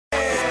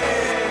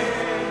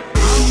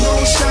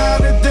gon'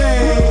 shine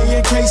today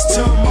in case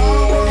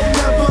tomorrow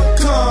never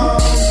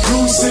comes.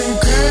 Goose and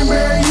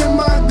cranberry in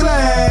my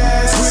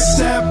glass, with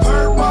that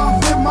perp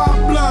off in my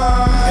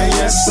blood. And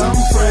yes, I'm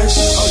fresh.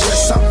 Oh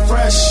yes, I'm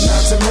fresh.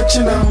 Not to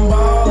mention I'm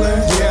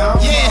ballin'. Yeah, I'm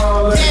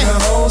ballin'. The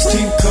hoes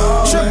keep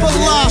calling. Triple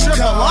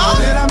R.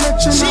 Did I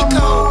mention I'm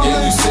ballin'?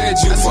 Yeah, you said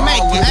you Let's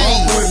make it. Hey,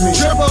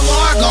 Triple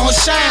R gon'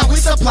 shine. We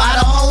supply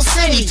the whole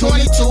city.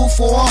 22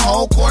 for a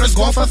whole quarters,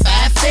 going for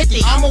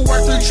 550. I'ma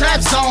work through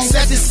trap zones,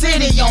 set the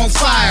city on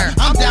fire.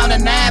 I'm down to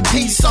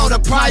 9-piece, so the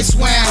price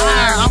went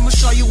higher. I'ma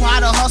show you how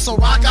to hustle,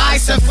 rock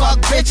ice and fuck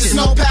bitches.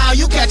 No pal,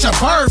 you catch a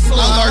bird flu,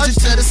 allergic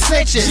to the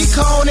snitches.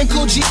 Gcode and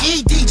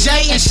Gcodeceo,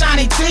 DJ and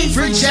Shiny Thief.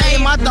 Free J,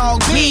 my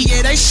dog B,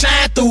 yeah, they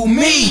shine through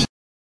me.